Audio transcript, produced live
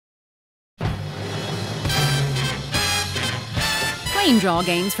Playing draw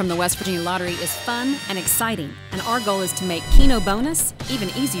games from the West Virginia Lottery is fun and exciting, and our goal is to make Keno Bonus even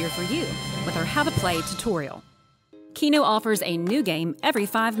easier for you with our How to Play tutorial. Keno offers a new game every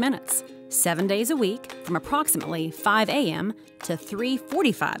 5 minutes, 7 days a week from approximately 5 a.m. to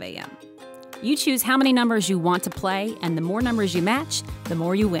 3:45 a.m. You choose how many numbers you want to play, and the more numbers you match, the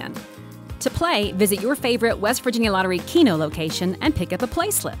more you win. To play, visit your favorite West Virginia Lottery Keno location and pick up a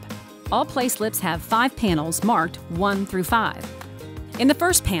play slip. All play slips have 5 panels marked 1 through 5. In the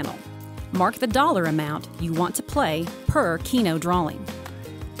first panel, mark the dollar amount you want to play per Keno drawing.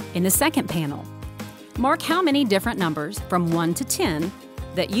 In the second panel, mark how many different numbers from 1 to 10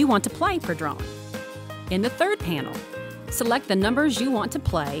 that you want to play per drawing. In the third panel, select the numbers you want to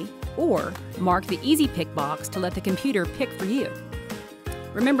play or mark the Easy Pick box to let the computer pick for you.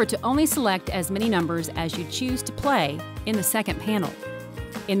 Remember to only select as many numbers as you choose to play in the second panel.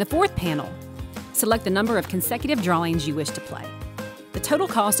 In the fourth panel, select the number of consecutive drawings you wish to play. The total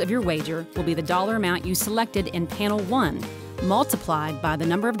cost of your wager will be the dollar amount you selected in panel 1 multiplied by the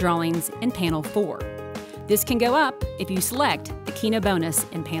number of drawings in panel 4. This can go up if you select the Keno Bonus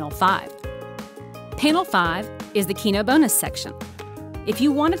in panel 5. Panel 5 is the Keno Bonus section. If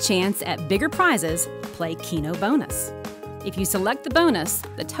you want a chance at bigger prizes, play Keno Bonus. If you select the bonus,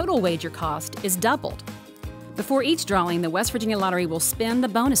 the total wager cost is doubled. Before each drawing, the West Virginia Lottery will spin the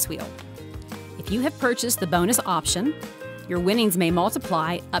bonus wheel. If you have purchased the bonus option, your winnings may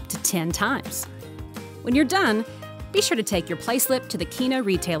multiply up to 10 times. When you're done, be sure to take your play slip to the Keno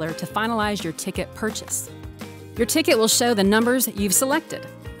retailer to finalize your ticket purchase. Your ticket will show the numbers you've selected,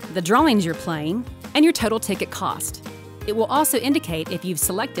 the drawings you're playing, and your total ticket cost. It will also indicate if you've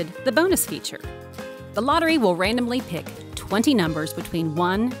selected the bonus feature. The lottery will randomly pick 20 numbers between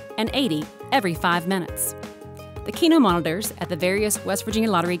 1 and 80 every 5 minutes. The Keno monitors at the various West Virginia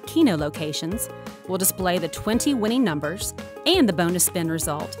Lottery Keno locations will display the 20 winning numbers and the bonus spin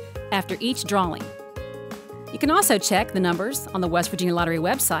result after each drawing. You can also check the numbers on the West Virginia Lottery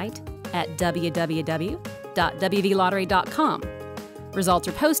website at www.wvlottery.com. Results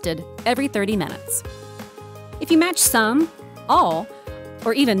are posted every 30 minutes. If you match some, all,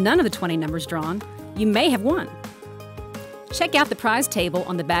 or even none of the 20 numbers drawn, you may have won. Check out the prize table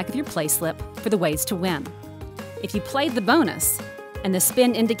on the back of your play slip for the ways to win. If you played the bonus and the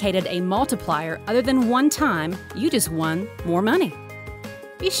spin indicated a multiplier other than 1 time, you just won more money.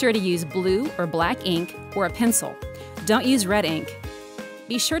 Be sure to use blue or black ink or a pencil. Don't use red ink.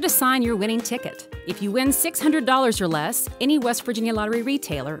 Be sure to sign your winning ticket. If you win $600 or less, any West Virginia Lottery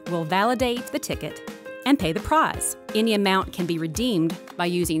retailer will validate the ticket and pay the prize. Any amount can be redeemed by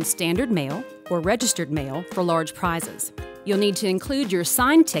using standard mail or registered mail for large prizes. You'll need to include your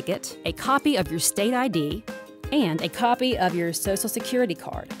signed ticket, a copy of your state ID, and a copy of your Social Security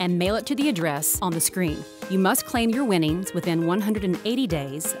card, and mail it to the address on the screen. You must claim your winnings within 180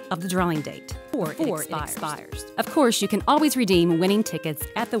 days of the drawing date, or it expires. Of course, you can always redeem winning tickets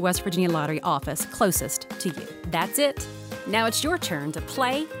at the West Virginia Lottery office closest to you. That's it. Now it's your turn to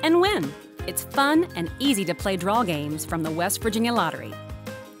play and win. It's fun and easy to play draw games from the West Virginia Lottery.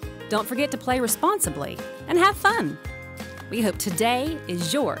 Don't forget to play responsibly and have fun. We hope today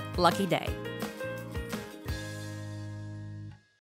is your lucky day.